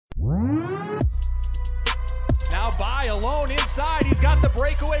by alone inside. He's got the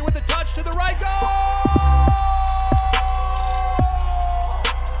breakaway with the touch to the right. Goal!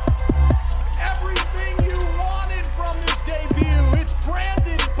 Everything you wanted from this debut. It's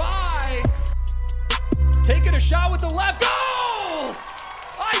Brandon by. Taking a shot with the left. Goal!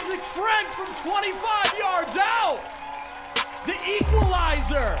 Isaac Frank from 25 yards out. The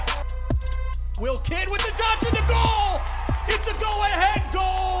equalizer. Will Kidd with the touch of the goal. It's a go-ahead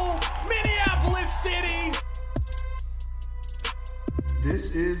goal. Minneapolis City.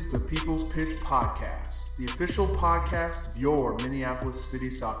 This is the People's Pitch Podcast, the official podcast of your Minneapolis City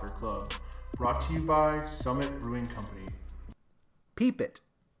Soccer Club, brought to you by Summit Brewing Company. Peep it.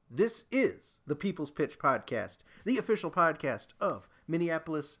 This is the People's Pitch Podcast, the official podcast of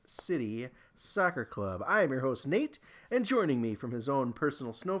Minneapolis City Soccer Club. I am your host, Nate, and joining me from his own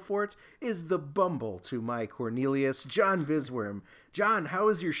personal snow fort is the Bumble to my Cornelius, John Bisworm. John, how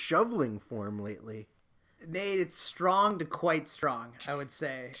is your shoveling form lately? Nate, it's strong to quite strong, I would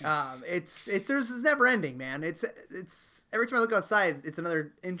say. It's never ending, man. It's every time I look outside, it's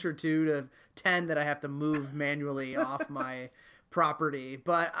another inch or two to 10 that I have to move manually off my property.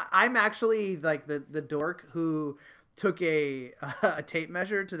 But I'm actually like the dork who took a tape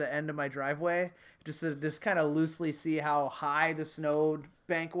measure to the end of my driveway just to kind of loosely see how high the snow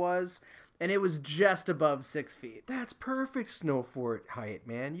bank was. And it was just above 6 feet. That's perfect snow fort height,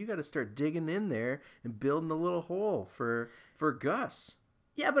 man. You got to start digging in there and building a little hole for Gus.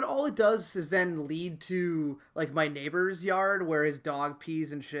 Yeah, but all it does is then lead to like my neighbor's yard where his dog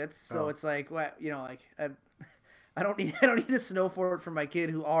pees and shits. So It's like, what, like I don't need a snow fort for my kid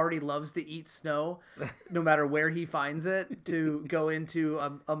who already loves to eat snow, no matter where he finds it, to go into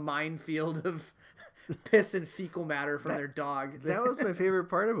a minefield of piss and fecal matter from their dog. That was my favorite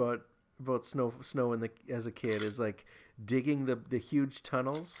part about snow as a kid, is like digging the huge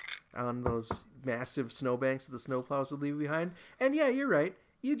tunnels on those massive snowbanks that the snowplows would leave behind. And yeah, you're right.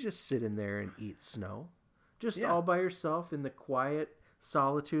 You just sit in there and eat snow, all by yourself in the quiet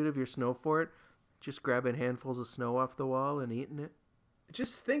solitude of your snow fort, just grabbing handfuls of snow off the wall and eating it.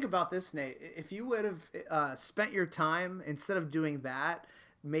 Just think about this, Nate. If you would have spent your time, instead of doing that,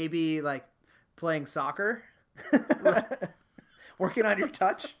 maybe like playing soccer, working on your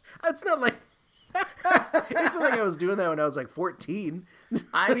touch. It's not like I was doing that when I was like 14.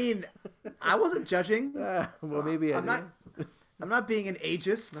 I mean, I wasn't judging. Maybe I'm not being an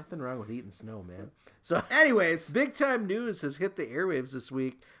ageist. Nothing wrong with eating snow, man. So anyways, big time news has hit the airwaves this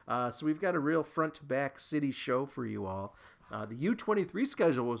week. So we've got a real front to back city show for you all. The U23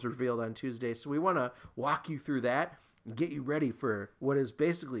 schedule was revealed on Tuesday, so we want to walk you through that and get you ready for what is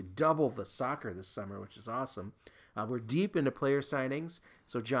basically double the soccer this summer, which is awesome. We're deep into player signings,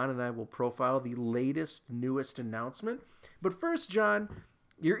 so John and I will profile the latest, newest announcement. But first, John,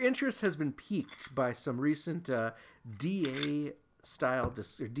 your interest has been piqued by some recent DA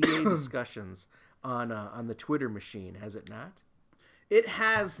discussions on the Twitter machine, has it not? It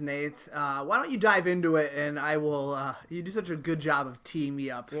has, Nate. Why don't you dive into it, and I will. You do such a good job of teeing me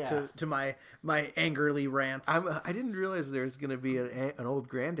up to my angrily rants. I didn't realize there was going to be an old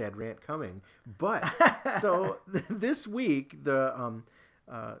granddad rant coming, but so this week the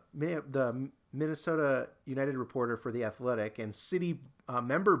Minnesota United reporter for The Athletic and city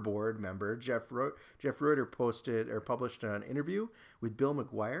board member Jeff Reuter published an interview with Bill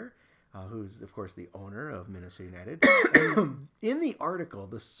McGuire, who's, of course, the owner of Minnesota United. And in the article,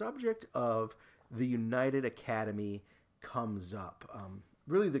 the subject of the United Academy comes up.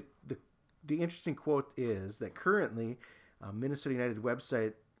 Really, the interesting quote is that currently Minnesota United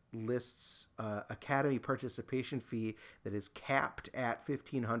website lists academy participation fee that is capped at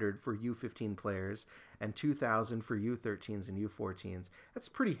 $1,500 for U15 players and $2,000 for U13s and U14s. That's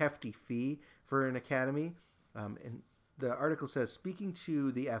a pretty hefty fee for an academy. And the article says, speaking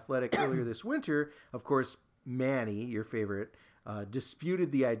to The Athletic earlier this winter, of course, Manny, your favorite,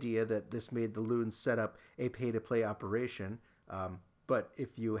 disputed the idea that this made the Loons set up a pay-to-play operation. But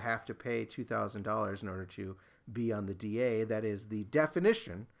if you have to pay $2,000 in order to be on the DA, that is the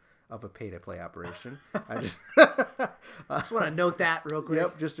definition of a pay-to-play operation. I just want to note that real quick.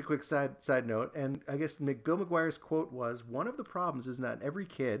 Yep, just a quick side note. And I guess Bill McGuire's quote was, one of the problems is not every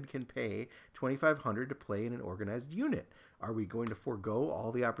kid can pay $2,500 to play in an organized unit. Are we going to forego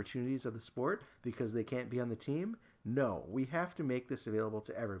all the opportunities of the sport because they can't be on the team? No, we have to make this available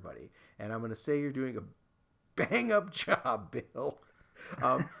to everybody. And I'm going to say you're doing a bang-up job, Bill.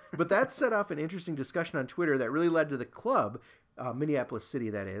 But that set off an interesting discussion on Twitter that really led to the club, Minneapolis City,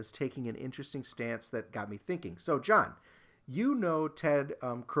 that is, taking an interesting stance that got me thinking. So, John, you know Ted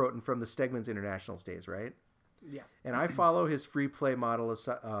Croton from the Stegman's Internationals days, right? Yeah. And I follow his free play model of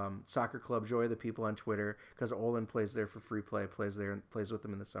soccer club Joy of the People on Twitter because Olin plays there for free play, plays there and plays with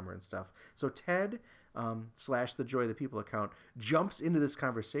them in the summer and stuff. So Ted / the Joy of the People account jumps into this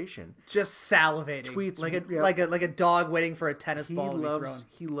conversation, just salivating, tweets like a dog waiting for a tennis ball to be thrown.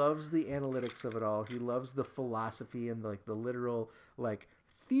 He loves the analytics of it all. He loves the philosophy and like the literal like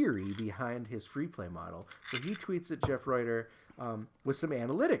theory behind his free play model. So he tweets at Jeff Reuter with some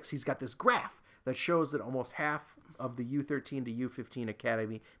analytics. He's got this graph that shows that almost half of the U13 to U15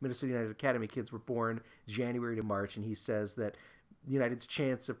 Academy, Minnesota United Academy kids were born January to March, and he says that United's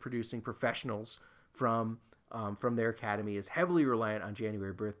chance of producing professionals from their academy is heavily reliant on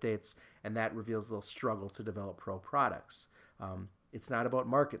January birth dates, and that reveals they'll struggle to develop pro products. It's not about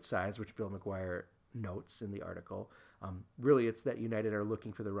market size, which Bill McGuire notes in the article. Really, it's that United are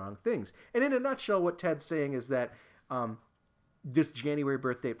looking for the wrong things. And in a nutshell, what Ted's saying is that this January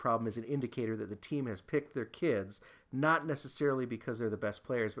birth date problem is an indicator that the team has picked their kids, not necessarily because they're the best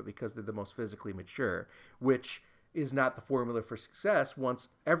players, but because they're the most physically mature, which is not the formula for success once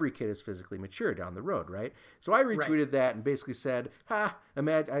every kid is physically mature down the road, right? So I retweeted that and basically said,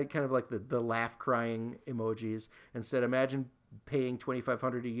 imagine, I kind of like the laugh crying emojis, and said, imagine paying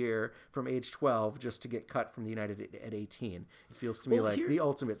 $2,500 a year from age 12 just to get cut from the United at 18. It feels to me like the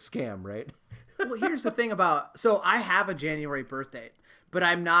ultimate scam, right? Well, here's the thing so I have a January birth date, but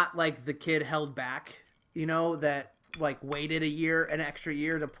I'm not like the kid held back, that like waited an extra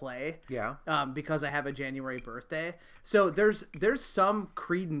year to play. Yeah. Because I have a January birthday. So there's some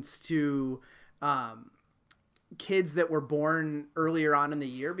credence to kids that were born earlier on in the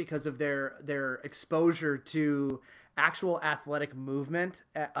year because of their exposure to actual athletic movement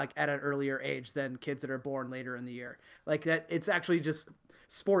at an earlier age than kids that are born later in the year. Like that, it's actually just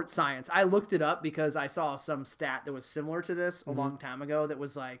sports science. I looked it up because I saw some stat that was similar to this a long time ago. That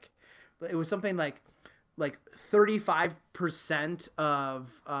was it was something like 35%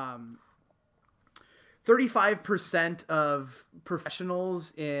 of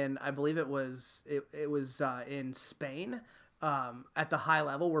professionals in, I believe it was in Spain, at the high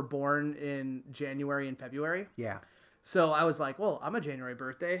level were born in January and February. Yeah. So I was like, well, I'm a January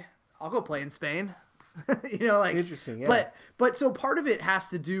birthday. I'll go play in Spain. Interesting. Yeah. But so part of it has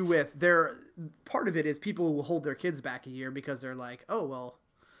to do with part of it is people will hold their kids back a year because they're like, oh, well,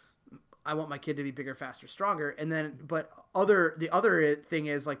 I want my kid to be bigger, faster, stronger. And then, the other thing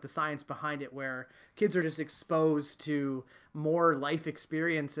is like the science behind it, where kids are just exposed to more life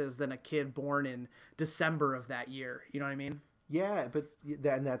experiences than a kid born in December of that year. You know what I mean? Yeah, but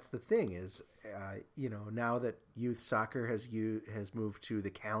that's the thing is, now that youth soccer has moved to the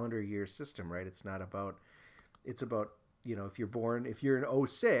calendar year system, right? It's about, if you're in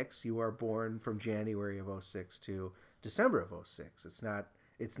 06, you are born from January of 06 to December of 06.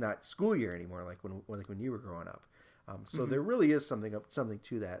 It's not school year anymore, like when you were growing up. So there really is something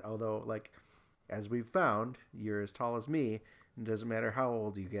to that. Although, like, as we've found, you're as tall as me. It doesn't matter how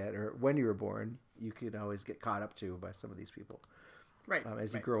old you get or when you were born, you can always get caught up to by some of these people, right?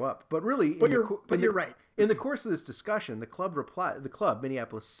 As you grow up. But really, you're right. In the course of this discussion, the club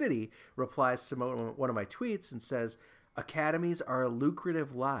Minneapolis City replies to one of my tweets and says, "Academies are a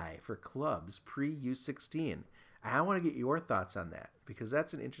lucrative lie for clubs pre U16." And I want to get your thoughts on that because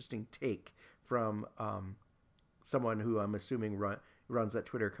that's an interesting take from someone who I'm assuming runs that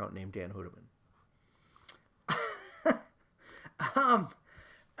Twitter account named Dan Hudeman.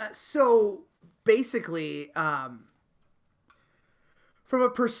 So basically, from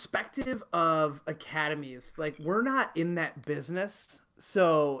a perspective of academies, like we're not in that business,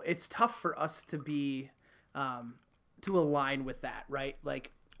 so it's tough for us to be, to align with that, right?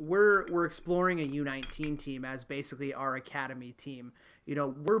 Like we're exploring a U19 team as basically our academy team.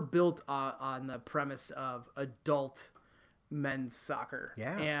 We're built on the premise of adult men's soccer.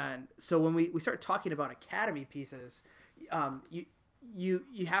 Yeah. And so when we start talking about academy pieces, you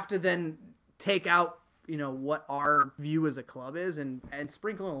have to then take out what our view as a club is and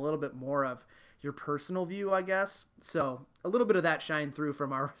sprinkle in a little bit more of your personal view, I guess. So a little bit of that shine through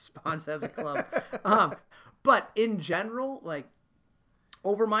from our response as a club. But in general, like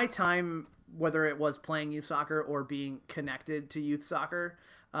over my time, whether it was playing youth soccer or being connected to youth soccer,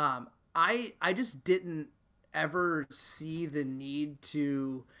 I just didn't ever see the need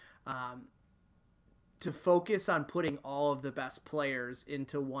to focus on putting all of the best players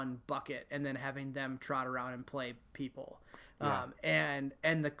into one bucket and then having them trot around and play people. Yeah. And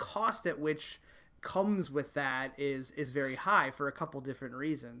the cost at which comes with that is very high for a couple different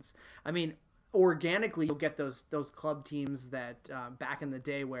reasons. I mean, organically you'll get those club teams that back in the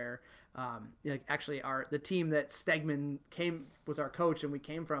day where like actually the team that Stegman was our coach and we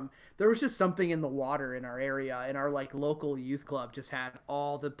came from, there was just something in the water in our area, and our like local youth club just had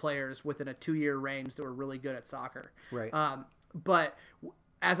all the players within a 2-year range that were really good at soccer. Right. But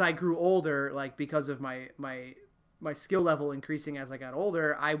as I grew older, like because of my skill level increasing as I got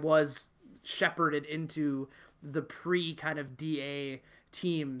older, I was shepherded into the pre kind of DA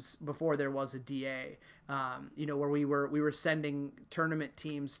teams before there was a DA, where we were sending tournament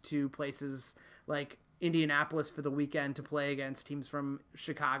teams to places like Indianapolis for the weekend to play against teams from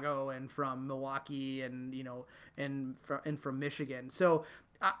Chicago and from Milwaukee and from Michigan. So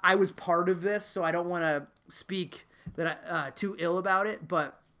I was part of this, so I don't want to speak too ill about it,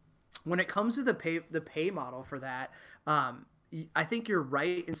 but when it comes to the pay model for that, I think you're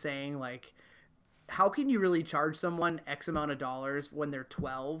right in saying, like, how can you really charge someone X amount of dollars when they're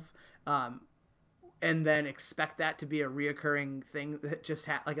 12, and then expect that to be a reoccurring thing that just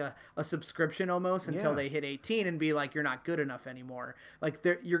like a subscription almost until they hit 18 and be like, you're not good enough anymore. Like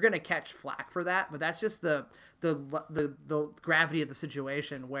you're going to catch flack for that, but that's just the gravity of the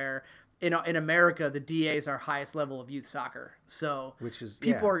situation where in America, the DA is our highest level of youth soccer. So which is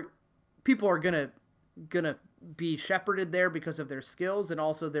people are going to be shepherded there because of their skills and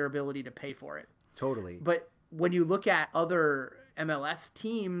also their ability to pay for it. Totally. But when you look at other MLS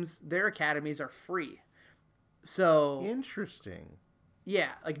teams, their academies are free. So interesting.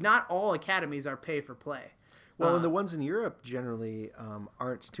 Yeah, like not all academies are pay for play. Well, and the ones in Europe generally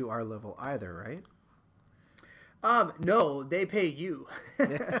aren't to our level either, right? No, they pay you.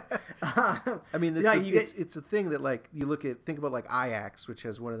 I mean, it's a thing that, like, think about like Ajax, which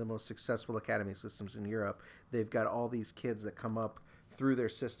has one of the most successful academy systems in Europe. They've got all these kids that come up through their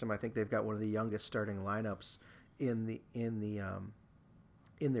system. I think they've got one of the youngest starting lineups in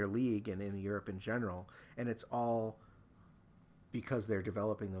their league and in Europe in general, and it's all because they're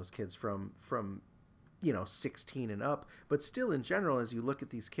developing those kids from 16 and up. But still, in general, as you look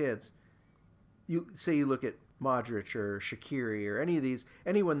at these kids, you look at Modric or Shaqiri or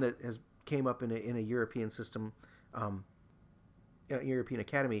anyone that has came up in a European system, a European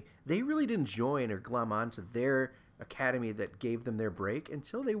academy, they really didn't join or glom onto their academy that gave them their break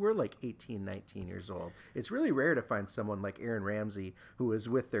until they were like 18, 19 years old. It's really rare to find someone like Aaron Ramsey who was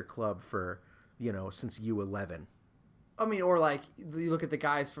with their club for, since U11. I mean, or like you look at the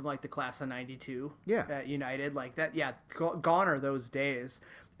guys from like the class of 92 at United, like that. Yeah. Gone are those days.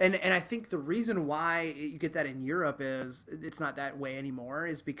 And I think the reason why you get that in Europe is it's not that way anymore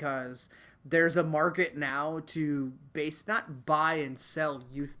is because there's a market now to not buy and sell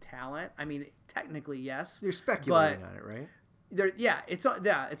youth talent. I mean, technically, yes. You're speculating on it, right?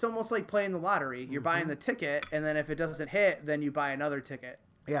 It's almost like playing the lottery. You're buying the ticket, and then if it doesn't hit, then you buy another ticket.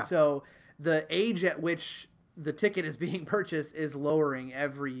 Yeah. So the age at which the ticket is being purchased is lowering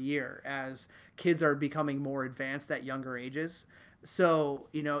every year as kids are becoming more advanced at younger ages. So,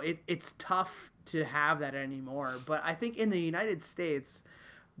 it's tough to have that anymore. But I think in the United States,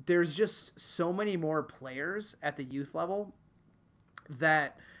 there's just so many more players at the youth level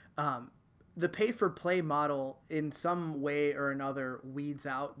that the pay-for-play model in some way or another weeds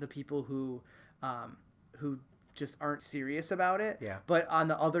out the people who just aren't serious about it. Yeah. But on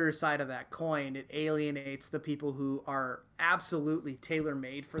the other side of that coin, it alienates the people who are absolutely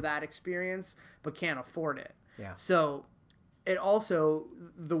tailor-made for that experience but can't afford it. Yeah. So it also,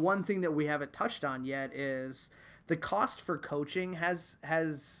 the one thing that we haven't touched on yet is the cost for coaching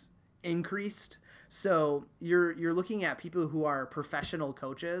has increased. So you're looking at people who are professional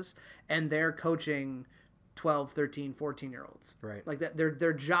coaches and they're coaching 12, 13, 14-year-olds. Right. Like that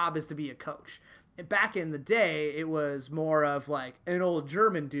their job is to be a coach. Back in the day, it was more of like an old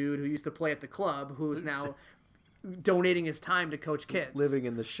German dude who used to play at the club who's now donating his time to coach kids. Living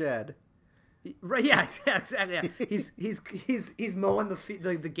in the shed. Right, yeah, exactly. Yeah. He's mowing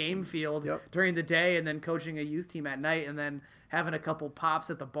the game field during the day and then coaching a youth team at night and then having a couple pops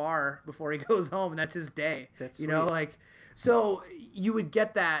at the bar before he goes home, and that's his day. That's so you would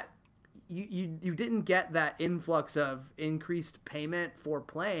get that. You didn't get that influx of increased payment for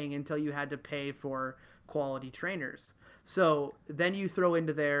playing until you had to pay for quality trainers. So then you throw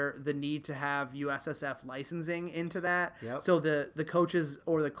into there the need to have USSF licensing into that. Yep. So the coaches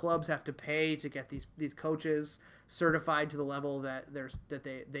or the clubs have to pay to get these coaches certified to the level that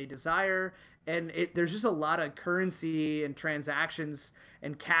they desire. And there's just a lot of currency and transactions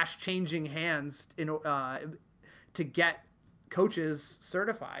and cash changing hands to get coaches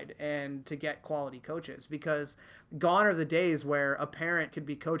certified and to get quality coaches, because gone are the days where a parent could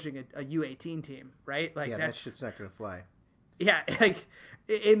be coaching a U18 team, right? Like that shit's not gonna fly. Yeah, like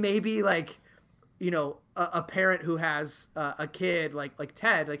it may be like a parent who has a kid like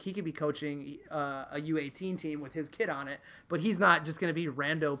Ted, like he could be coaching a U18 team with his kid on it, but he's not just going to be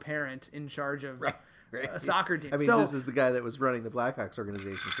rando parent in charge of a soccer team. I mean, this is the guy that was running the Blackhawks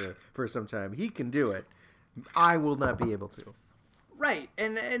organization for some time. He can do it. I will not be able to. Right,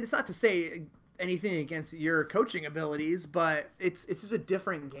 and it's not to say anything against your coaching abilities, but it's just a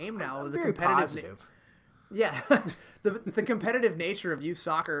different game now. The very positive. Yeah, the competitive nature of youth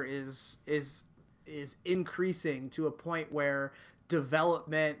soccer is increasing to a point where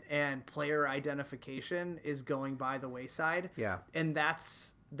development and player identification is going by the wayside. Yeah, and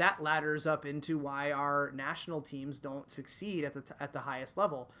that ladders up into why our national teams don't succeed at the highest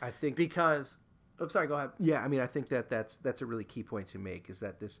level. I think because. Oh, sorry. Go ahead. Yeah, I mean, I think that's a really key point to make, is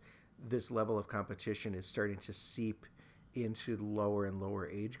that this level of competition is starting to seep into lower and lower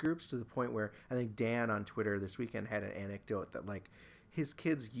age groups, to the point where I think Dan on Twitter this weekend had an anecdote that like his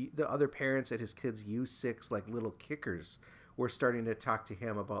kids, the other parents at his kids' U6 like little kickers were starting to talk to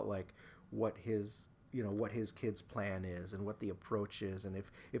him about like what his kid's plan is and what the approach is, and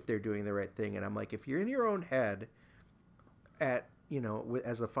if they're doing the right thing. And I'm like, if you're in your own head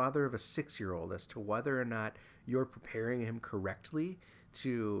as a father of a 6-year-old, as to whether or not you're preparing him correctly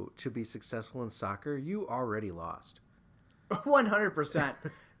to be successful in soccer, you already lost. 100%.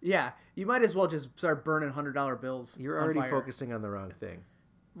 Yeah, you might as well just start burning $100 bills. You're already focusing on the wrong thing.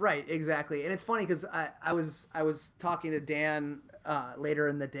 Right, exactly. And it's funny because I was talking to Dan later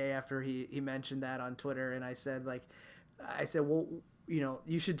in the day after he mentioned that on Twitter, and I said, well,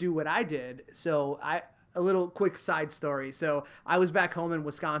 you should do what I did. So a little quick side story. So I was back home in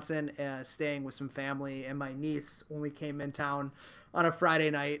Wisconsin, staying with some family and my niece when we came in town on a Friday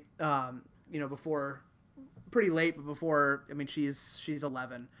night, before pretty late, but before, I mean, she's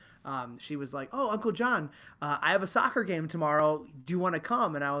 11. She was like, "Oh, Uncle John, I have a soccer game tomorrow. Do you want to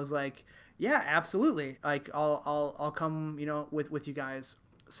come?" And I was like, "Yeah, absolutely. Like, I'll come, with you guys."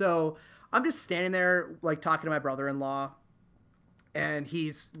 So I'm just standing there, like, talking to my brother-in-law, and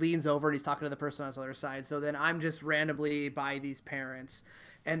he leans over and he's talking to the person on the other side. So then I'm just randomly by these parents,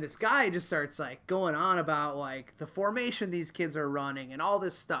 and this guy just starts like going on about like the formation these kids are running and all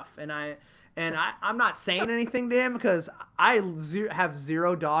this stuff. And I'm not saying anything to him because I have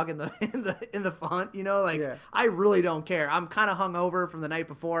zero dog in the font, Yeah. I really don't care. I'm kind of hungover from the night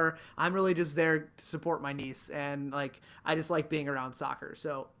before. I'm really just there to support my niece, and like I just like being around soccer.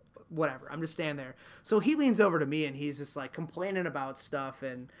 So whatever, I'm just standing there. So he leans over to me and he's just like complaining about stuff,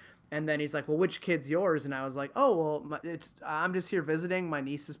 and then he's like, "Well, which kid's yours?" And I was like, "Oh, well, I'm just here visiting. My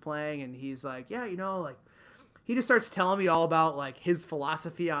niece is playing." And he's like, "Yeah, like." He just starts telling me all about like his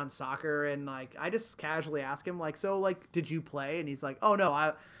philosophy on soccer, and like I just casually ask him like, "So like, did you play?" And he's like, "Oh no,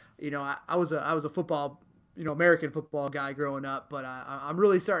 I was a football, American football guy growing up, but I'm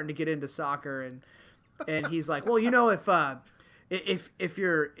really starting to get into soccer." And he's like, "Well, if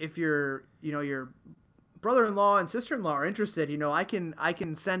your brother-in-law and sister-in-law are interested, I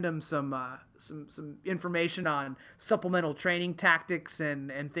can send them some information on supplemental training tactics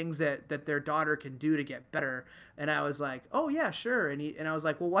and things that their daughter can do to get better." And I was like, "Oh yeah, sure." And I was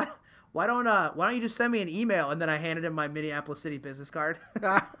like, "Well, why don't you just send me an email?" And then I handed him my Minneapolis City business card.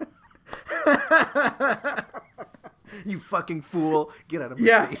 You fucking fool. Get out of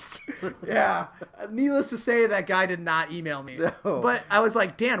my face. Yeah. Needless to say, that guy did not email me. No. But I was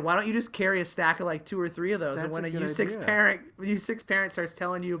like, "Dan, why don't you just carry a stack of like 2 or 3 of those?" That's and when a U6 parent starts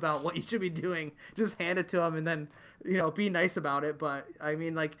telling you about what you should be doing, just hand it to them and then, be nice about it. But I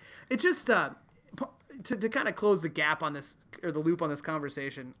mean, like, it just, to kind of close the gap on this, or the loop on this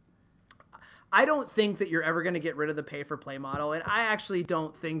conversation, I don't think that you're ever going to get rid of the pay-for-play model, and I actually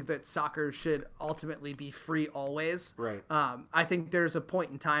don't think that soccer should ultimately be free always. Right. I think there's a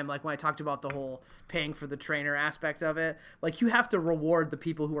point in time, like when I talked about the whole paying for the trainer aspect of it, like you have to reward the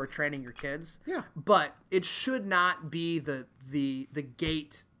people who are training your kids. Yeah. But it should not be the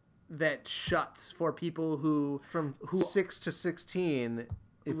gate that shuts for people who 6 to 16.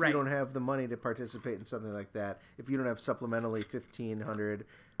 If right. you don't have the money to participate in something like that, if you don't have supplementally $1,500,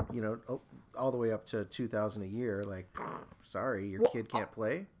 all the way up to $2,000 a year, like, sorry, your kid can't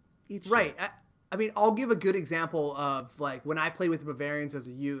play. Right. I mean, I'll give a good example of like when I played with Bavarians as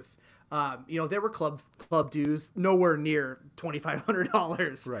a youth. There were club dues nowhere near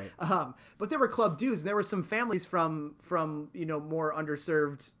 $2,500. Right. But there were club dues, and there were some families from more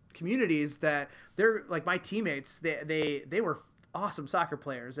underserved communities that they're like my teammates. They were awesome soccer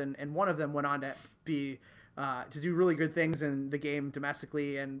players, and one of them went on to be to do really good things in the game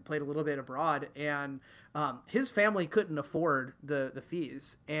domestically and played a little bit abroad, and his family couldn't afford the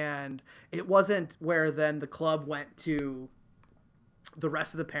fees, and it wasn't where then the club went to the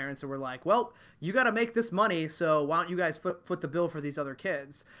rest of the parents were like, well, you got to make this money, so why don't you guys foot the bill for these other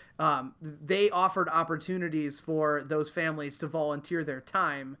kids? They offered opportunities for those families to volunteer their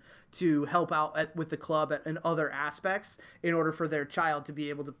time to help out with the club in other aspects in order for their child to be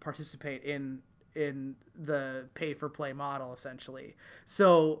able to participate in the pay-for-play model, essentially.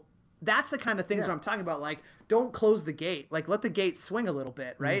 So that's the kind of things I'm talking about. Like, don't close the gate. Like, let the gate swing a little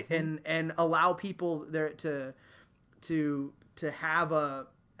bit, right? And allow people there to have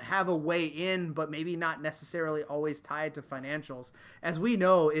a way in, but maybe not necessarily always tied to financials. As we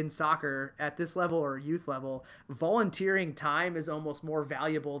know in soccer at this level or youth level, volunteering time is almost more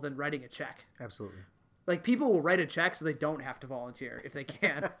valuable than writing a check. Absolutely. Like, people will write a check so they don't have to volunteer if they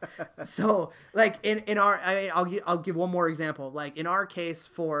can. So, like, in our, I mean, I'll give one more example. Like, in our case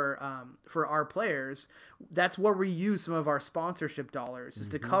for our players, that's where we use some of our sponsorship dollars is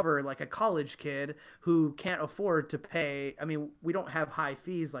to cover, like, a college kid who can't afford to pay. I mean, we don't have high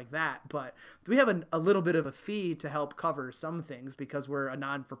fees like that, but we have a little bit of a fee to help cover some things because we're a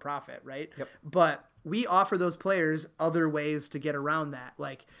non-for-profit, right? Yep. But we offer those players other ways to get around that.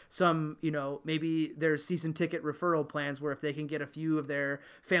 Like some, maybe there's season ticket referral plans where if they can get a few of their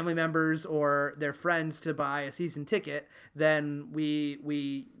family members or their friends to buy a season ticket, then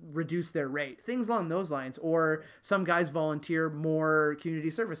we reduce their rate. Things along those lines. Or some guys volunteer more community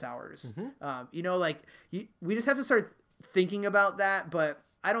service hours. We just have to start thinking about that. But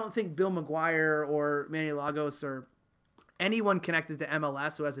I don't think Bill McGuire or Manny Lagos or anyone connected to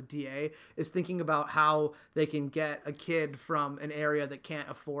MLS who has a DA is thinking about how they can get a kid from an area that can't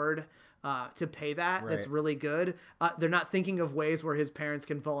afford to pay that. Right. That's really good. They're not thinking of ways where his parents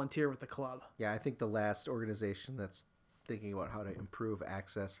can volunteer with the club. Yeah, I think the last organization that's thinking about how to improve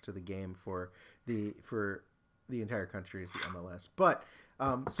access to the game for the entire country is the MLS. But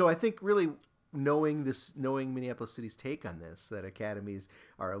so I think really knowing Minneapolis City's take on this, that academies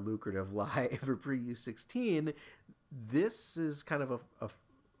are a lucrative lie for pre-U16, this is kind of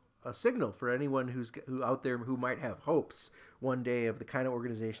a signal for anyone who out there who might have hopes one day of the kind of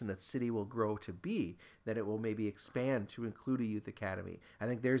organization that City will grow to be, that it will maybe expand to include a youth academy. I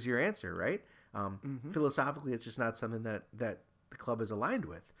think there's your answer, right? Philosophically, it's just not something that the club is aligned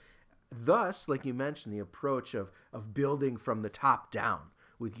with. Thus, like you mentioned, the approach of building from the top down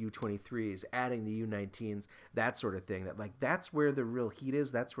with U23s, adding the U19s, that sort of thing. That's where the real heat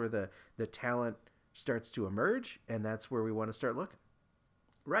is. That's where the talent starts to emerge, and that's where we want to start looking.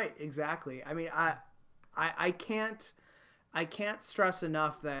 Right, exactly. I mean, I can't stress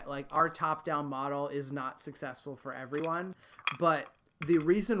enough that like our top-down model is not successful for everyone, but the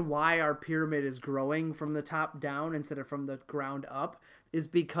reason why our pyramid is growing from the top down instead of from the ground up is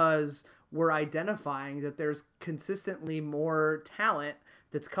because we're identifying that there's consistently more talent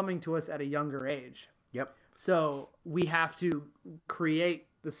that's coming to us at a younger age. Yep. So we have to create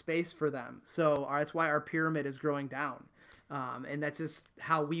the space for them. So that's why our pyramid is growing down. And that's just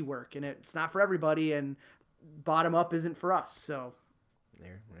how we work. And it's not for everybody, and bottom up isn't for us. So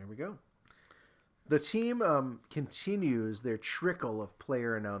there we go. The team continues their trickle of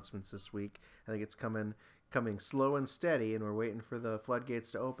player announcements this week. I think it's coming slow and steady, and we're waiting for the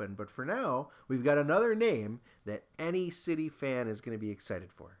floodgates to open. But for now, we've got another name that any City fan is going to be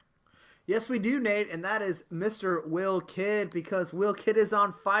excited for. Yes, we do, Nate, and that is Mr. Will Kidd, because Will Kidd is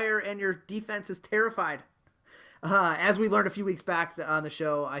on fire and your defense is terrified. As we learned a few weeks back on the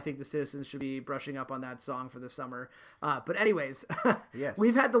show, I think the citizens should be brushing up on that song for the summer. But anyways, yes.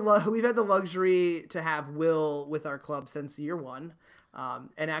 we've had the luxury to have Will with our club since year one.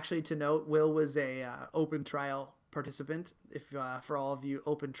 And actually, to note, Will was a open trial participant. If for all of you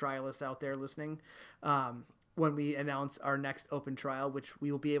open trialists out there listening, when we announce our next open trial, which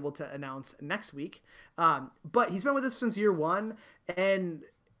we will be able to announce next week. But he's been with us since year one, and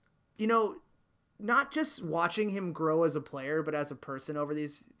not just watching him grow as a player, but as a person over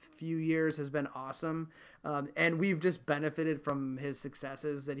these few years has been awesome. And we've just benefited from his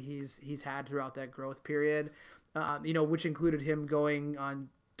successes that he's had throughout that growth period, which included him going on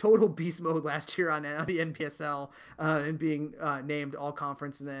total beast mode last year on the NPSL and being named all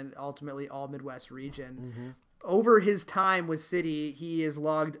conference and then ultimately all Midwest region. Mm-hmm. Over his time with City, he has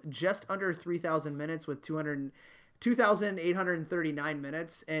logged just under 3,000 minutes with 2,839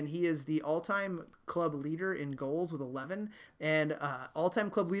 minutes, and he is the all-time club leader in goals with 11 and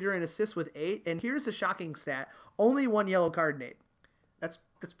all-time club leader in assists with 8. And here's a shocking stat: only one yellow card, Nate. That's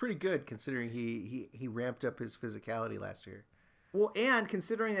pretty good considering he ramped up his physicality last year. Well, and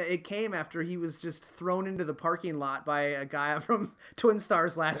considering that it came after he was just thrown into the parking lot by a guy from Twin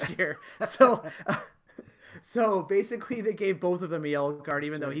Stars last year. So basically they gave both of them a yellow card,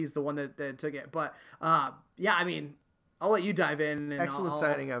 even though he's the one that took it. But yeah, I mean, I'll let you dive in. And Excellent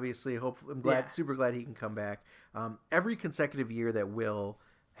signing, obviously. I'm super glad he can come back. Every consecutive year that Will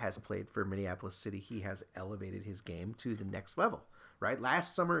has played for Minneapolis City, he has elevated his game to the next level. Right?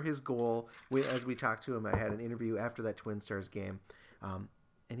 Last summer, his goal, as we talked to him, I had an interview after that Twin Stars game, and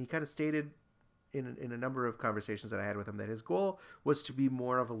he kind of stated in a number of conversations that I had with him that his goal was to be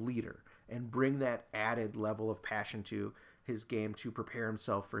more of a leader and bring that added level of passion to his game to prepare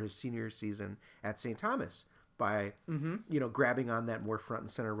himself for his senior season at St. Thomas by, grabbing on that more front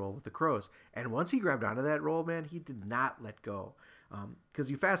and center role with the Crows. And once he grabbed onto that role, man, he did not let go.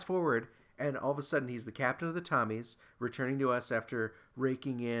 Because you fast forward, and all of a sudden he's the captain of the Tommies, returning to us after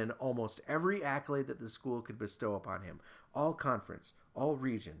raking in almost every accolade that the school could bestow upon him. All conference, all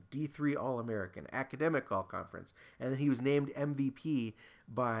region, D3 All-American, academic all-conference. And then he was named MVP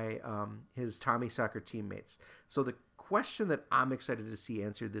by his Tommy soccer teammates. So the question that I'm excited to see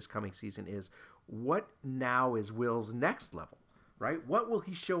answered this coming season is, what now is Will's next level? Right? What will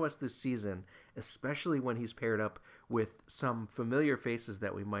he show us this season, especially when he's paired up with some familiar faces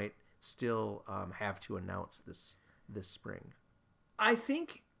that we might still have to announce this spring? I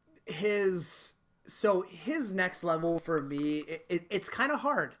think his next level for me, it's kind of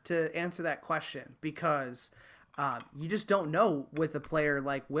hard to answer that question because you just don't know with a player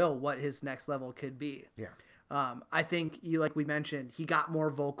like Will what his next level could be. Yeah. I think like we mentioned, he got more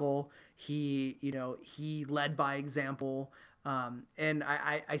vocal. He led by example. And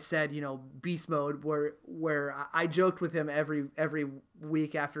I said, beast mode where I joked with him every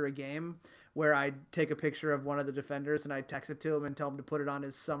week after a game where I'd take a picture of one of the defenders and I'd text it to him and tell him to put it on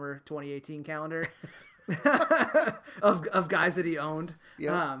his summer 2018 calendar of guys that he owned.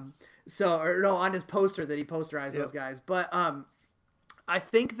 Yep. On his poster that he posterized those guys. But, I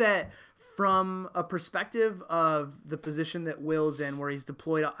think that from a perspective of the position that Will's in, where he's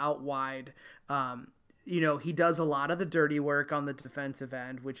deployed out wide, he does a lot of the dirty work on the defensive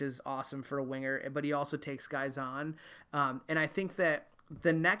end, which is awesome for a winger, but he also takes guys on. And I think that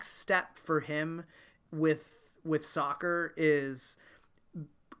the next step for him with soccer is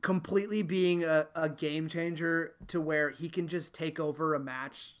completely being a game changer to where he can just take over a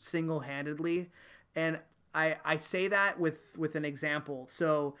match single-handedly. And I say that with an example.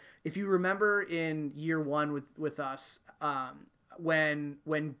 So if you remember in year one with us,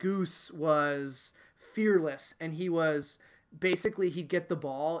 when Goose was fearless and he was basically, he'd get the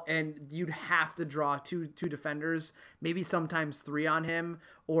ball and you'd have to draw two defenders, maybe sometimes three on him,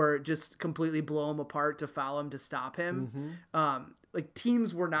 or just completely blow him apart to foul him to stop him. Like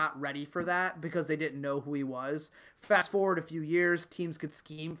teams were not ready for that because they didn't know who he was. Fast forward a few years, teams could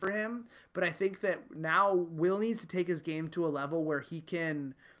scheme for him, but I think that now Will needs to take his game to a level where he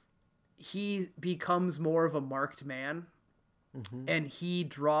becomes more of a marked man. And he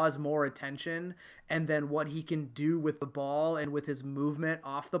draws more attention, and then what he can do with the ball and with his movement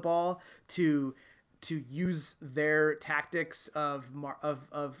off the ball to use their tactics of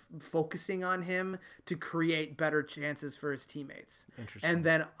focusing on him to create better chances for his teammates. Interesting. And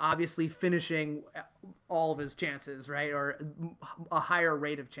then obviously finishing all of his chances, right? Or a higher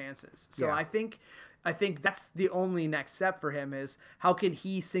rate of chances. So Yeah. I think that's the only next step for him is how can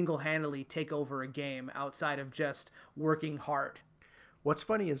he single-handedly take over a game outside of just working hard. What's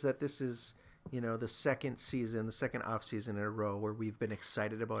funny is that this is, the second off season in a row where we've been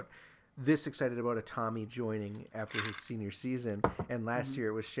excited about a Tommy joining after his senior season. And last year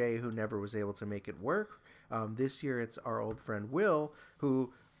it was Shea who never was able to make it work. This year it's our old friend Will,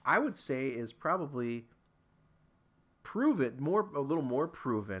 who I would say is probably a little more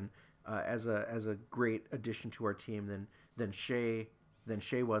proven as a great addition to our team than Shea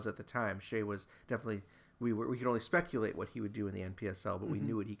was at the time. Shea was definitely, we could only speculate what he would do in the NPSL, but we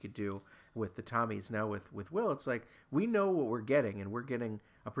knew what he could do with the Tommies. Now with Will, it's like we know what we're getting, and we're getting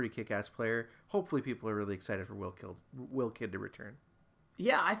a pretty kick-ass player. Hopefully people are really excited for Will Kidd to return.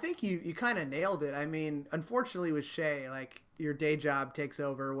 Yeah, I think you kind of nailed it. I mean, unfortunately with Shea, like your day job takes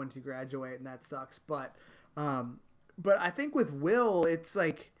over once you graduate, and that sucks. But I think with Will, it's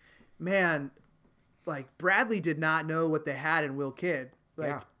like, man, like Bradley did not know what they had in Will Kidd.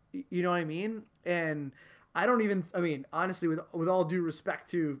 Like, you know what I mean? And honestly, with all due respect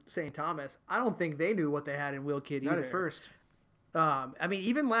to St. Thomas, I don't think they knew what they had in Will Kidd either. Not at first.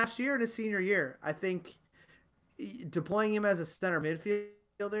 Even last year in his senior year, I think deploying him as a center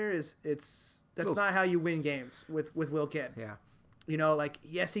midfielder that's not how you win games with Will Kidd. Yeah.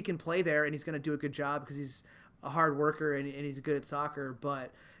 Yes, he can play there and he's going to do a good job because he's a hard worker and he's good at soccer,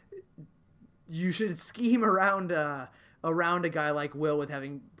 but you should scheme around a guy like Will with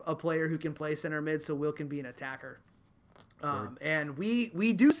having a player who can play center mid so Will can be an attacker. And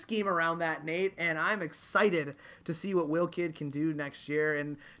we do scheme around that, Nate, and I'm excited to see what Will Kidd can do next year,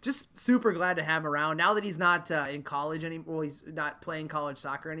 and just super glad to have him around. Now that he's not in college anymore, well, he's not playing college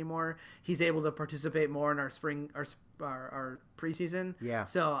soccer anymore, he's able to participate more in our preseason. Yeah.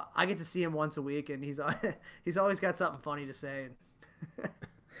 So I get to see him once a week, and he's always got something funny to say.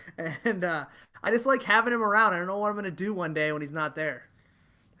 And I just like having him around. I don't know what I'm going to do one day when he's not there.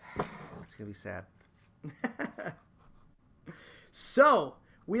 It's going to be sad. So,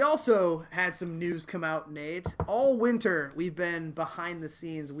 we also had some news come out, Nate. All winter, we've been behind the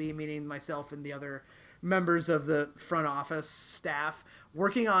scenes, we meaning myself and the other members of the front office staff,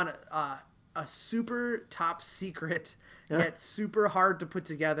 working on a super top secret, yet super hard to put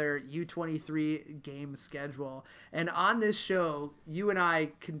together U23 game schedule. And on this show, you and I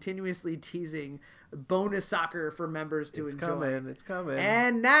continuously teasing bonus soccer for members to enjoy. It's coming.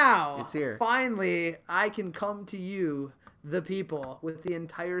 And now, it's here. Finally, I can come to you, the people, with the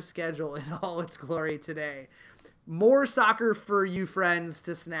entire schedule in all its glory today. More soccer for you friends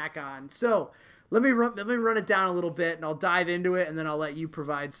to snack on. So let me run it down a little bit, and I'll dive into it, and then I'll let you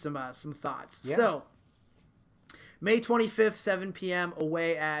provide some thoughts. Yeah. So May 25th, 7 p.m.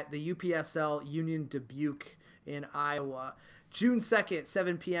 away at the UPSL Union Dubuque in Iowa. June 2nd,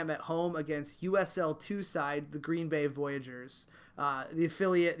 7 p.m. at home against USL 2 side, the Green Bay Voyagers, the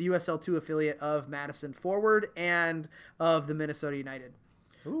USL 2 affiliate of Madison Forward and of the Minnesota United.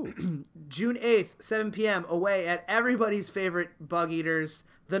 Ooh. June 8th, 7 p.m. away at everybody's favorite Bug Eaters,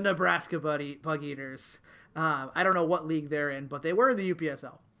 the Nebraska Bug Eaters. I don't know what league they're in, but they were in the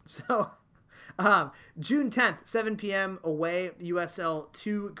UPSL. So June 10th, 7 p.m. away, USL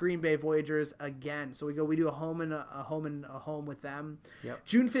 2 Green Bay Voyagers again. So we do a home and a home with them. Yep.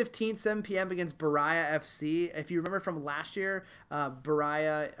 June 15th, 7 p.m. against Berea FC. If you remember from last year,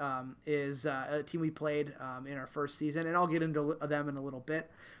 Berea is a team we played in our first season, and I'll get into them in a little bit.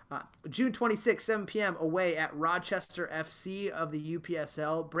 June 26th, 7 p.m. away at Rochester FC of the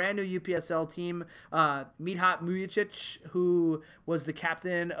UPSL. Brand new UPSL team. Midhat Mujicic, who was the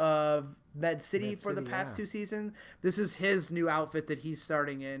captain of Med City for the past two seasons. This is his new outfit that he's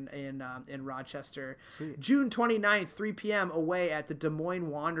starting in Rochester. Sweet. June 29th, 3 p.m. away at the Des Moines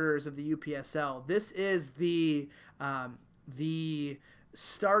Wanderers of the UPSL. This is the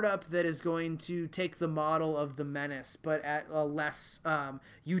startup that is going to take the model of the Menace, but at a less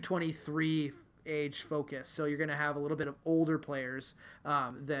U23 age focus. So you're going to have a little bit of older players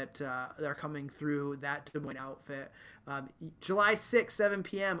that are coming through that Des Moines outfit. July 6th, 7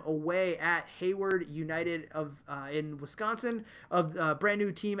 p.m. away at Hayward United in Wisconsin, of a brand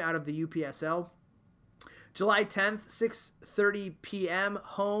new team out of the UPSL. July 10th, 6:30 p.m.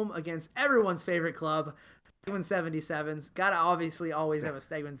 home against everyone's favorite club, Stegman 77s. Gotta obviously always have a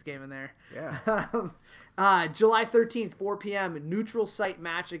Stegman's game in there. Yeah. July 13th, 4 p.m. neutral site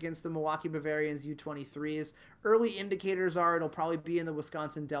match against the Milwaukee Bavarians U23s. Early indicators are it'll probably be in the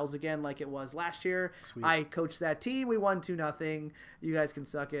Wisconsin Dells again like it was last year. Sweet. I coached that team. We won 2-0. You guys can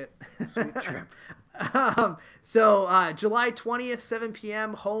suck it. Sweet trip. So July 20th, 7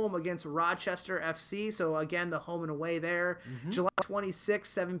 p.m. home against Rochester FC. So again, the home and away there. Mm-hmm. July 26th,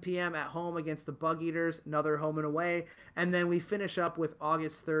 7 p.m. at home against the Bug Eaters, another home and away. And then we finish up with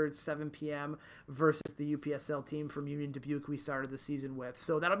August 3rd, 7 p.m. versus the UPSL team from Union Dubuque we started the season with.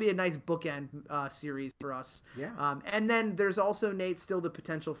 So that'll be a nice bookend series for us. Yeah. And then there's also, Nate, still the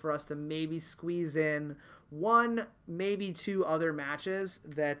potential for us to maybe squeeze in one, maybe two other matches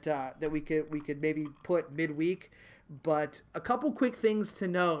that we could maybe put midweek. But a couple quick things to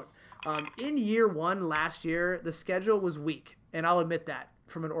note. In year one last year, the schedule was weak, and I'll admit that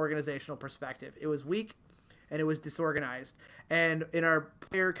from an organizational perspective. It was weak and it was disorganized. And in our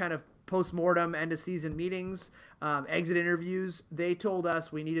player kind of post-mortem end of season meetings, exit interviews, they told us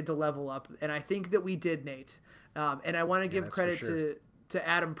we needed to level up, and I think that we did, Nate. And I want to give credit to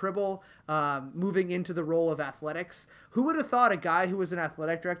Adam Pribble moving into the role of athletics. Who would have thought a guy who was an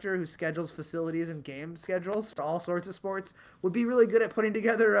athletic director who schedules facilities and game schedules for all sorts of sports would be really good at putting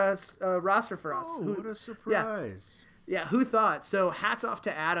together a roster for us? Oh, what a surprise. Yeah, who thought? So hats off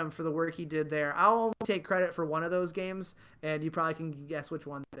to Adam for the work he did there. I'll only take credit for one of those games, and you probably can guess which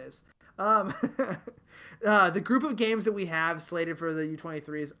one that is. The group of games that we have slated for the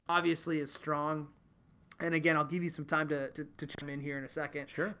U23s obviously is strong. And again, I'll give you some time to chime in here in a second.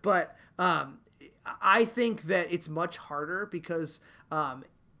 Sure. But I think that it's much harder because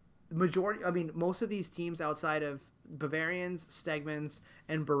most of these teams outside of Bavarians, Stegmans,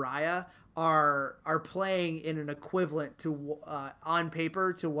 and Berea are playing in an equivalent to on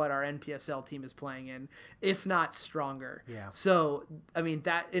paper to what our NPSL team is playing in, if not stronger. Yeah. So I mean,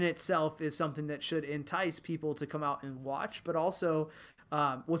 that in itself is something that should entice people to come out and watch, but also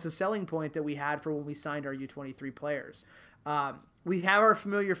was a selling point that we had for when we signed our U23 players. We have our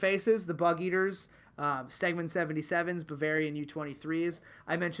familiar faces, the Bug Eaters, Stegman 77s, Bavarian U23s.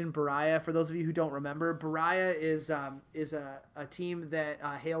 I mentioned Baraya. For those of you who don't remember, Baraya is a team that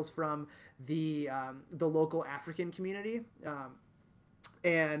hails from the local African community,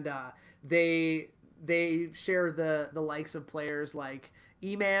 and they share the likes of players like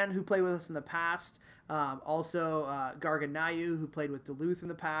E-Man, who played with us in the past, also Garganayu, who played with Duluth in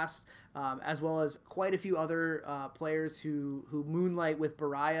the past, as well as quite a few other players who moonlight with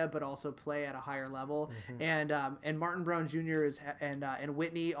Baraya but also play at a higher level. Mm-hmm. And Martin Brown Jr. and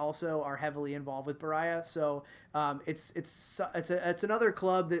Whitney also are heavily involved with Baraya. So it's another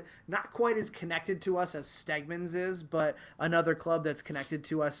club that not quite as connected to us as Stegman's is, but another club that's connected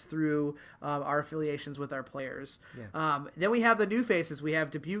to us through our affiliations with our players. Yeah. Then we have the new faces. We have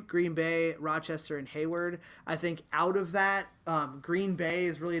Dubuque, Green Bay, Rochester, and Hayward. I think out of that, Green Bay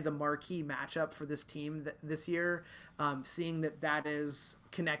is really the marquee matchup for this team this year, seeing that is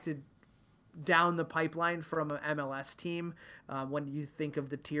connected down the pipeline from an MLS team when you think of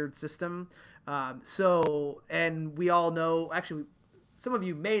the tiered system. And we all know, actually, some of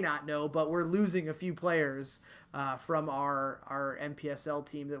you may not know, but we're losing a few players from our NPSL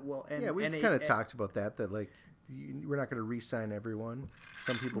team that will. We've kind of talked about that like we're not going to re-sign everyone.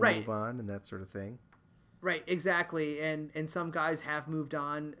 Some people move on and that sort of thing. Right, exactly, and some guys have moved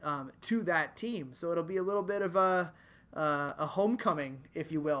on to that team, so it'll be a little bit of a homecoming,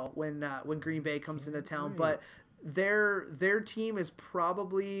 if you will, when Green Bay comes into town. Right. But their team is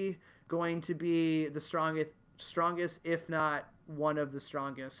probably going to be the strongest, if not one of the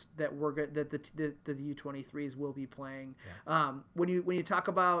strongest that the U23s will be playing. Yeah. When you talk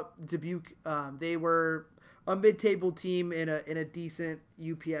about Dubuque, they were a mid-table team in a decent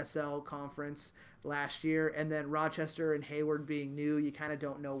UPSL conference last year, and then Rochester and Hayward being new, you kind of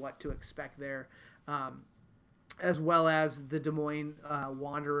don't know what to expect there. As well as the Des Moines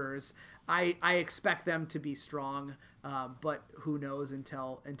Wanderers, I expect them to be strong, but who knows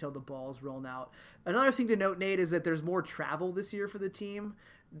until the ball's rolling out. Another thing to note, Nate, is that there's more travel this year for the team.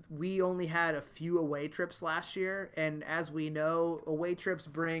 We only had a few away trips last year, and as we know, away trips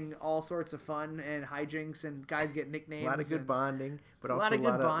bring all sorts of fun and hijinks, and guys get nicknames. A lot of good bonding, but also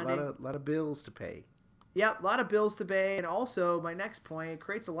a lot of bills to pay. Yeah, a lot of bills to pay, and also my next point, it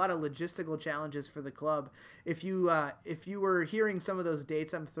creates a lot of logistical challenges for the club. If you were hearing some of those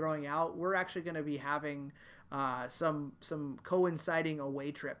dates I'm throwing out, we're actually going to be having some coinciding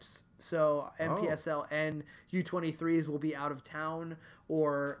away trips. So NPSL and U23s will be out of town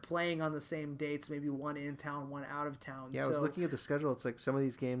or playing on the same dates, maybe one in town, one out of town. Yeah, I was looking at the schedule. It's like some of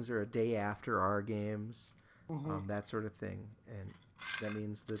these games are a day after our games, that sort of thing, and that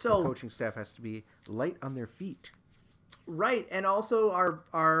means that the coaching staff has to be light on their feet. Right, and also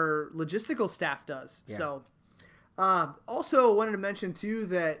our logistical staff does. Yeah. So also wanted to mention, too,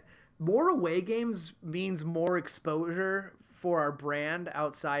 that more away games means more exposure for our brand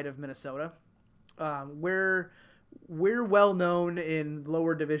outside of Minnesota. We're well known in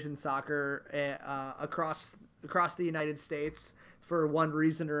lower division soccer across the United States for one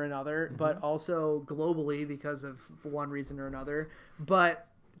reason or another, but also globally because of one reason or another. But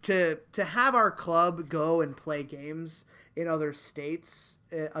to have our club go and play games in other states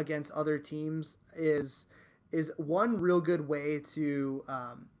against other teams is one real good way to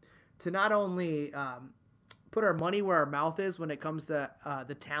not only put our money where our mouth is when it comes to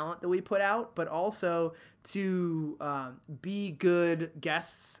the talent that we put out, but also to be good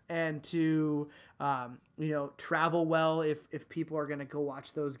guests and to travel well if people are going to go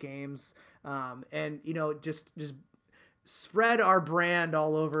watch those games, and just spread our brand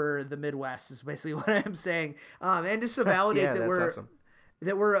all over the Midwest is basically what I'm saying, and just to validate that we're awesome.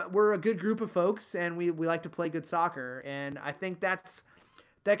 That we're a good group of folks and we like to play good soccer, and I think that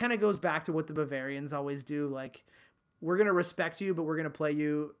kind of goes back to what the Bavarians always do. Like, we're going to respect you, but we're going to play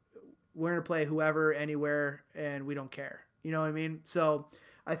you. We're going to play whoever, anywhere, and we don't care. You know what I mean? So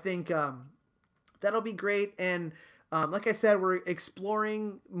I think that'll be great. And like I said, we're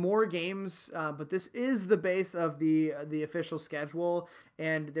exploring more games, but this is the base of the official schedule,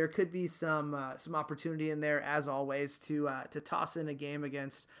 and there could be some opportunity in there, as always, to toss in a game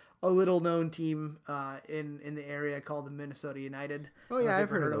against a little known team in the area called the Minnesota United. Oh yeah, I've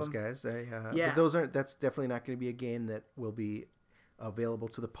heard of those guys. But that's definitely not going to be a game that will be available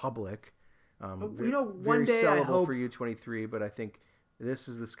to the public. One very day sellable I hope for U23, but I think this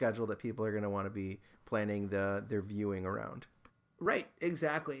is the schedule that people are going to want to be planning their viewing around. Right,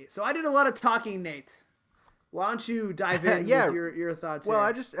 exactly. So I did a lot of talking, Nate. Why don't you dive in with your thoughts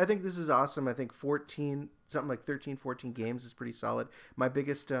Well, here? I think this is awesome. I think 14, something like 13, 14 games is pretty solid. My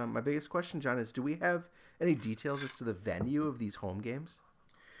biggest question, John, is do we have any details as to the venue of these home games?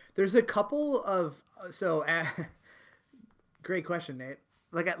 There's a couple of great question, Nate.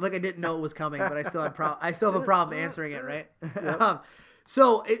 Like I didn't know it was coming, but I still have a problem answering it, right? Yep.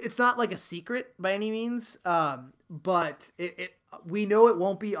 So it's not like a secret by any means, but we know it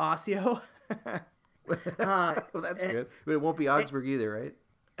won't be Osseo. Well, that's good. But it won't be Augsburg either, right?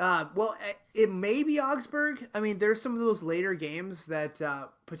 Well, it may be Augsburg. I mean, there's some of those later games that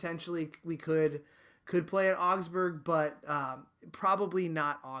potentially we could play at Augsburg, but probably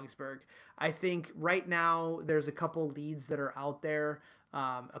not Augsburg. I think right now there's a couple leads that are out there,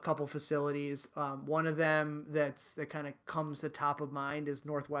 a couple facilities. One of them that kind of comes to top of mind is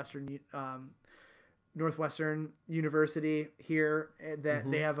Northwestern University here.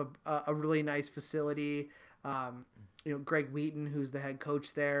 That they have a really nice facility. Greg Wheaton, who's the head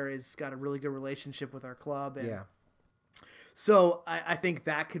coach there, has got a really good relationship with our club. And so I think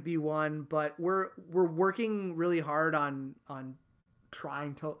that could be one, but we're working really hard on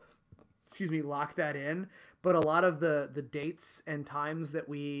trying to, lock that in. But a lot of the dates and times that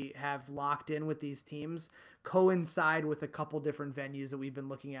we have locked in with these teams coincide with a couple different venues that we've been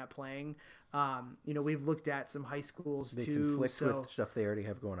looking at playing. We've looked at some high schools they too. Conflict with stuff they already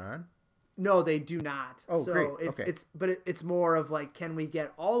have going on? No, they do not. Oh, so great. It's more of like, can we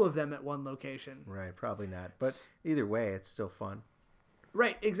get all of them at one location? Right, probably not. But either way, it's still fun.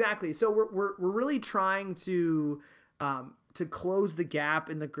 Right, exactly. So we're really trying to close the gap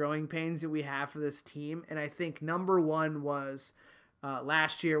in the growing pains that we have for this team. And I think number one was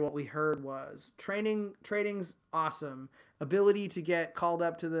last year what we heard was training's awesome. Ability to get called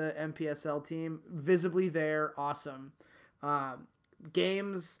up to the MPSL team, visibly there, awesome.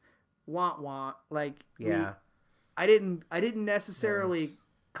 Games, want. Like, yeah. I didn't necessarily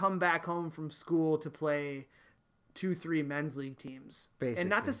come back home from school to play 2-3 men's league teams. Basically. And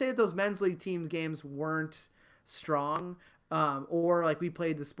not to say that those men's league team games weren't strong, or like we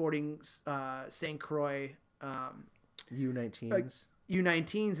played the Sporting St. Croix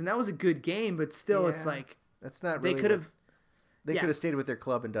U19s, and that was a good game, but still it's like that's not really they could have stayed with their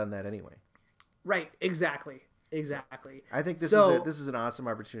club and done that anyway. Right, exactly. I think this is an awesome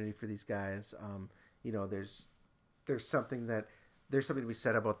opportunity for these guys. There's something to be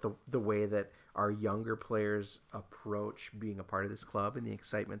said about the way that our younger players approach being a part of this club and the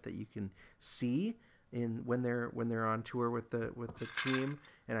excitement that you can see when they're on tour with the team.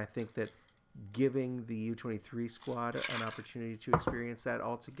 And I think that giving the U23 squad an opportunity to experience that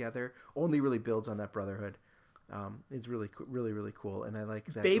all together only really builds on that brotherhood. It's really, really, really cool, and I like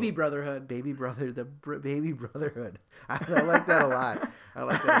that brotherhood. Baby brotherhood. I like that a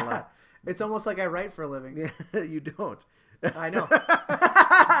lot. It's almost like I write for a living. Yeah, you don't. I know.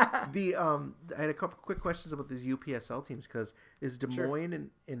 I had a couple quick questions about these UPSL teams because is Des Moines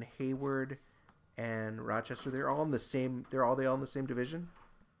and Hayward and Rochester they're all in the same division?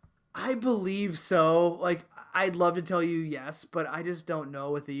 I believe so. Like, I'd love to tell you yes, but I just don't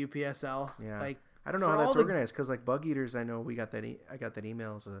know with the UPSL. Yeah. Like, I don't know how that's organized because, like, Bug Eaters, I know we got that. I got that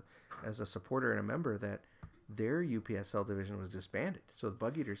email as a supporter and a member that their UPSL division was disbanded, so the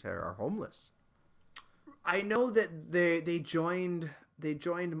Bug Eaters are homeless. I know that they joined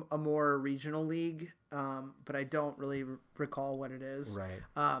a more regional league, but I don't really recall what it is. Right.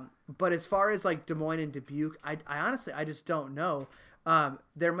 But as far as like Des Moines and Dubuque, I honestly just don't know.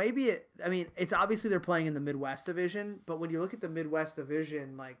 There may be it's obviously they're playing in the Midwest division, but when you look at the Midwest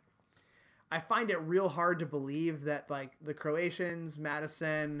division, like, I find it real hard to believe that like the Croatians,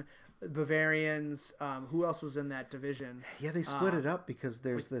 Madison, Bavarians, who else was in that division? Yeah, they split it up because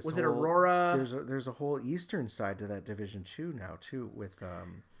there's this. Was it Aurora? There's a whole eastern side to that division too with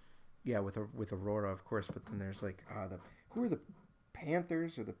Aurora, of course, but then there's like who are the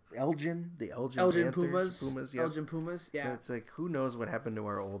Panthers or the Elgin Panthers, Pumas, yeah. Elgin Pumas, yeah. It's like who knows what happened to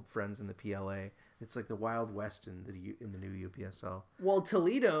our old friends in the PLA. It's like the Wild West in the new UPSL. Well,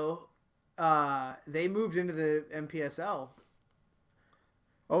 Toledo. They moved into the MPSL.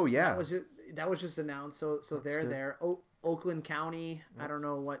 Oh yeah, that was just announced. So they're good. There. Oakland County. Yep. I don't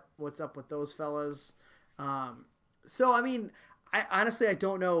know what's up with those fellas. So I mean, I honestly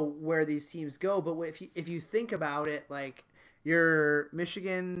don't know where these teams go. But if you think about it, like your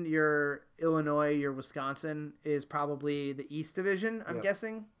Michigan, your Illinois, your Wisconsin is probably the East Division. I'm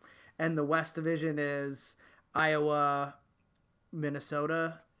guessing, and the West Division is Iowa,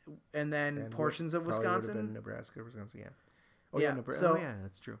 Minnesota. And then portions of Wisconsin, would have been Nebraska, Wisconsin. Yeah. yeah,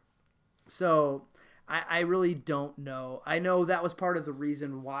 that's true. So I really don't know. I know that was part of the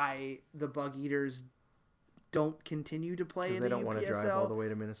reason why the Bug Eaters don't continue to play in the UPSL. Because they don't want to drive all the way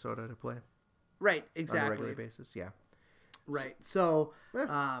to Minnesota to play. Right, exactly. On a regular basis, yeah. Right. So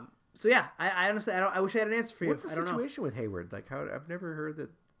I honestly, I wish I had an answer for you. What's the situation with Hayward? Like, I've never heard that.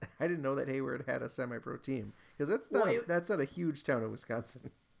 I didn't know that Hayward had a semi-pro team, because that's not a huge town in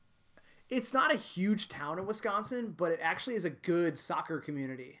Wisconsin. It's not a huge town in Wisconsin, but it actually is a good soccer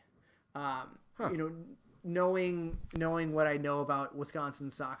community. You know, knowing what I know about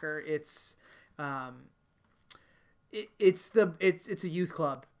Wisconsin soccer, it's a youth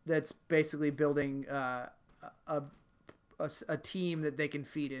club that's basically building a team that they can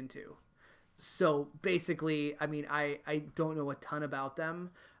feed into. So basically, I mean, I don't know a ton about them,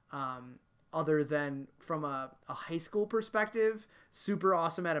 other than from a high school perspective. Super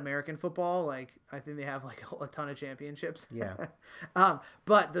awesome at American football. Like, I think they have like a ton of championships. Yeah.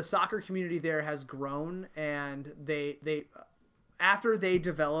 But the soccer community there has grown, and they after they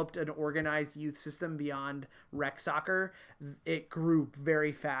developed an organized youth system beyond rec soccer, it grew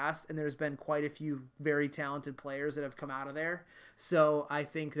very fast, and there's been quite a few very talented players that have come out of there. So I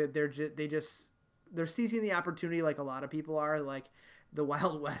think that they're seizing the opportunity, like a lot of people are, like the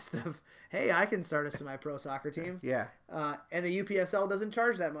Wild West of, hey, I can start a semi-pro soccer team. Yeah. And the UPSL doesn't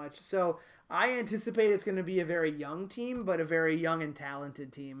charge that much. So I anticipate it's going to be a very young team, but a very young and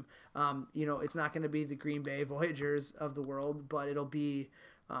talented team. You know, it's not going to be the Green Bay Voyagers of the world, but it'll be,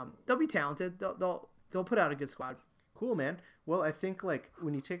 they'll be talented. They'll put out a good squad. Cool, man. Well, I think, like,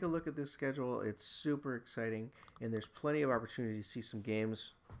 when you take a look at this schedule, it's super exciting, and there's plenty of opportunity to see some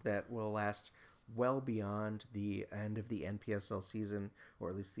games that will last well beyond the end of the NPSL season, or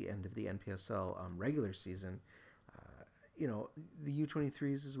at least the end of the NPSL regular season. You know, the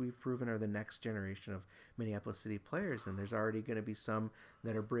U23s, as we've proven, are the next generation of Minneapolis City players, and there's already going to be some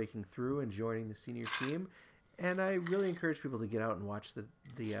that are breaking through and joining the senior team. And I really encourage people to get out and watch the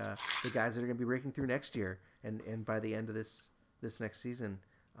guys that are going to be breaking through next year, and by the end of this next season,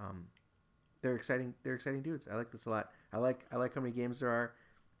 they're exciting dudes. I like this a lot. I like how many games there are.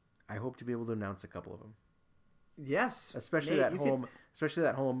 I hope to be able to announce a couple of them. Yes, especially that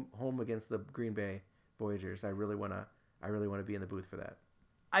home against the Green Bay Voyagers. I really want to be in the booth for that.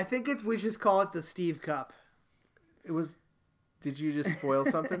 I think we just call it the Steve Cup. Did you just spoil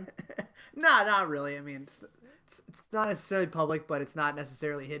something? No, not really. I mean, it's not necessarily public, but it's not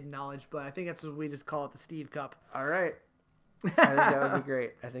necessarily hidden knowledge. But I think that's what we just call it, the Steve Cup. All right. I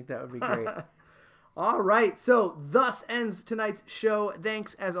think that would be great. All right. So thus ends tonight's show.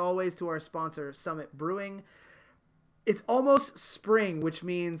 Thanks, as always, to our sponsor, Summit Brewing. It's almost spring, which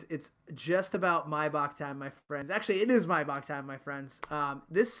means it's just about Maibach time, my friends. Actually, it is Maibach time, my friends.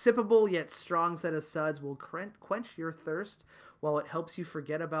 This sippable yet strong set of suds will quench your thirst while it helps you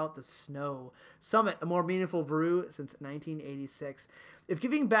forget about the snow. Summit, a more meaningful brew since 1986. If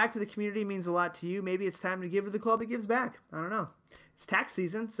giving back to the community means a lot to you, maybe it's time to give to the club that gives back. I don't know. It's tax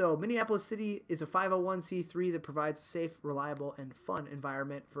season, so Minneapolis City is a 501c3 that provides a safe, reliable, and fun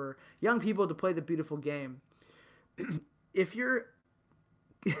environment for young people to play the beautiful game. If you're...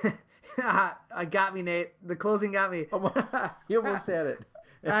 I got me, Nate. The closing got me. You almost said it.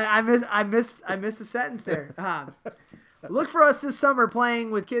 I missed a sentence there. Look for us this summer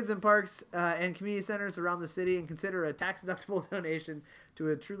playing with kids in parks and community centers around the city, and consider a tax-deductible donation to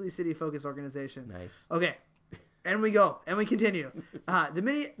a truly city-focused organization. Nice. Okay. And we go. And we continue.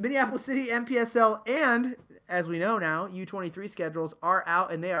 The Minneapolis City NPSL and, as we know now, U23 schedules are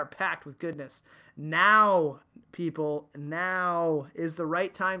out, and they are packed with goodness. Now, people, now is the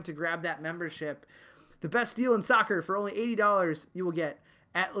right time to grab that membership. The best deal in soccer. For only $80, you will get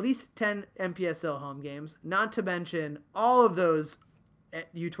at least 10 NPSL home games, not to mention all of those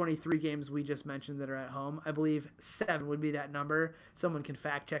U23 games we just mentioned that are at home. I believe 7 would be that number. Someone can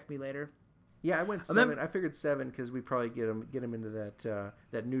fact check me later. Yeah, I went 7. I figured 7 because we probably get them into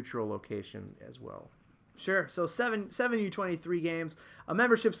that neutral location as well. Sure. So 7 U23 games, a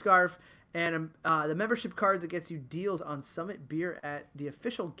membership scarf, and the membership card that gets you deals on Summit beer at the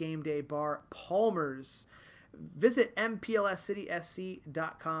official game day bar, Palmer's. Visit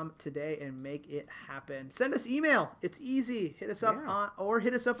mplscitysc.com today and make it happen. Send us email. It's easy. Hit us up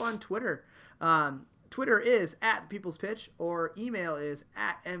on Twitter. Twitter is @peoplespitch, or email is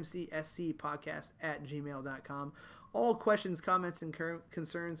mcscpodcast@gmail.com. All questions, comments, and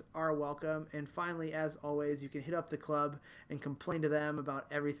concerns are welcome. And finally, as always, you can hit up the club and complain to them about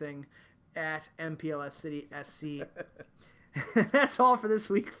everything at mplscitysc. That's all for this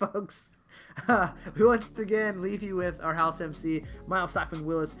week, folks. We once again leave you with our house MC, Miles Stockman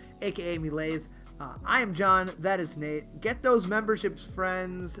Willis, a.k.a. Milays. I am John. That is Nate. Get those memberships,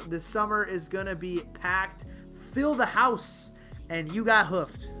 friends. This summer is going to be packed. Fill the house, and you got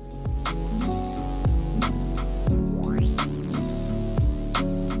hoofed.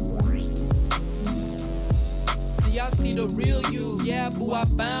 I see the real you, yeah, boo, I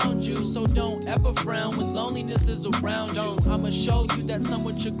found you. So don't ever frown when loneliness is around you. I'ma show you that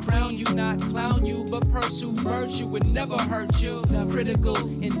someone should crown you, not clown you, but pursue virtue would never hurt you. Critical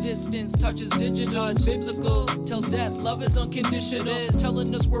in distance, touch is digital, biblical. Till death, love is unconditional.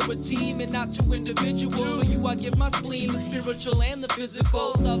 Telling us we're a team and not two individuals. For you, I give my spleen, the spiritual and the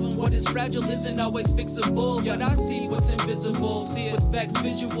physical. Loving what is fragile isn't always fixable, but I see what's invisible. See it with vex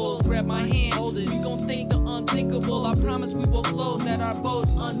visuals. Grab my hand, hold it. We gon' think the unthinkable. I promise we will float, that our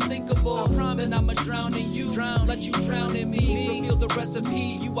boat's unsinkable. I promise I'ma drown in you, let you drown in me. Reveal the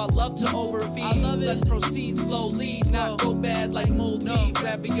recipe, you I love to overfeed. I love it. Let's proceed slowly, not go bad like moldy.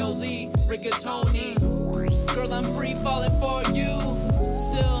 Ravioli, rigatoni. Girl, I'm free falling for you.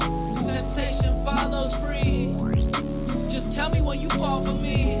 Still, temptation follows free. Just tell me when you fall for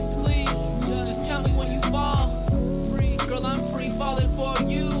me, please. Just tell me when you fall. Free, girl, I'm free falling for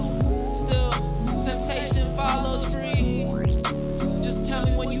you. Still, temptation follows free. Just tell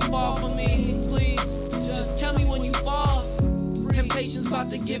me when you fall for me, please. Just tell me when you fall. Temptation's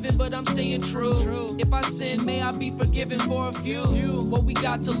about to give in, but I'm staying true. If I sin, may I be forgiven for a few. What we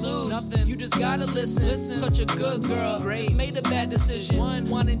got to lose? Nothing. You just gotta listen. Such a good girl, just made a bad decision.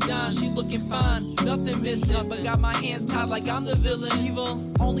 One and done, she looking fine, nothing missing. But got my hands tied like I'm the villain. Evil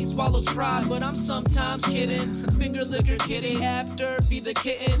only swallows pride, but I'm sometimes kidding. Finger licker kitty after, feed the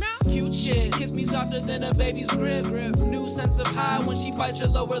kittens. Cute shit, kiss me softer than a baby's grip. New sense of high when she bites her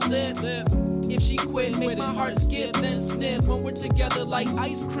lower lip. If she quit, make my heart skip, then snip. When we're together like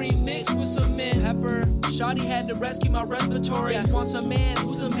ice cream mixed with some mint pepper. Shawty had to rescue my respiratory. Wants a man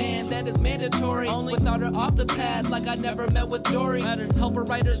who's a man, that is mandatory. Only without her off the pad, like I never met with Dory. Help her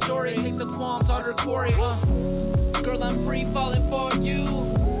write her story, take the qualms out her quarry. Girl, I'm free falling for you.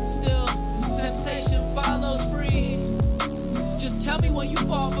 Still, temptation follows free. Just tell me when you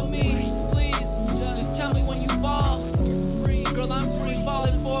fall for me, please. Just tell me when you fall. Girl, I'm free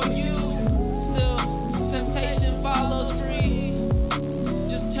falling for you. Still, temptation follows free.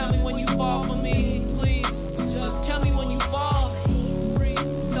 Just tell me when you fall for me, please. Just tell me when you fall.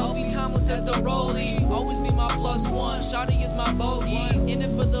 Selfie Thomas as the rollie. Always be my plus one. Shawty is my bogey. In it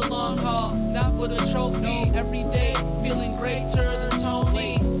for the long haul, not for the trophy. Every day, feeling greater than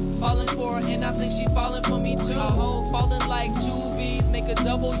Tony. Falling for her, and I think she falling for me too. Falling like two V's, make a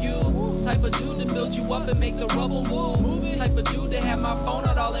W. Type of dude to build you up and make the rubble move. Type of dude to have my phone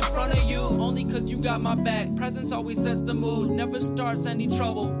out all in front of you. Only cause you got my back. Presence always sets the mood. Never starts any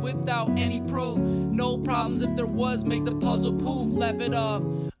trouble without any proof. No problems if there was, make the puzzle poof. Laugh it off.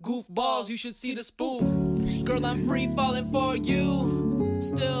 Goofballs, you should see the spoof. Girl, I'm free falling for you.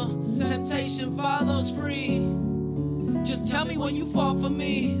 Still, temptation follows free. Just tell me when you fall for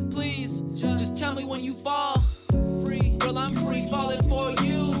me, please. Just tell me when you fall. Free, girl, I'm free falling for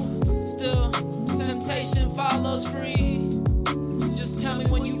you. Still, temptation follows free. Just tell me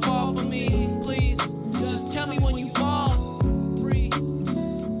when you fall for me,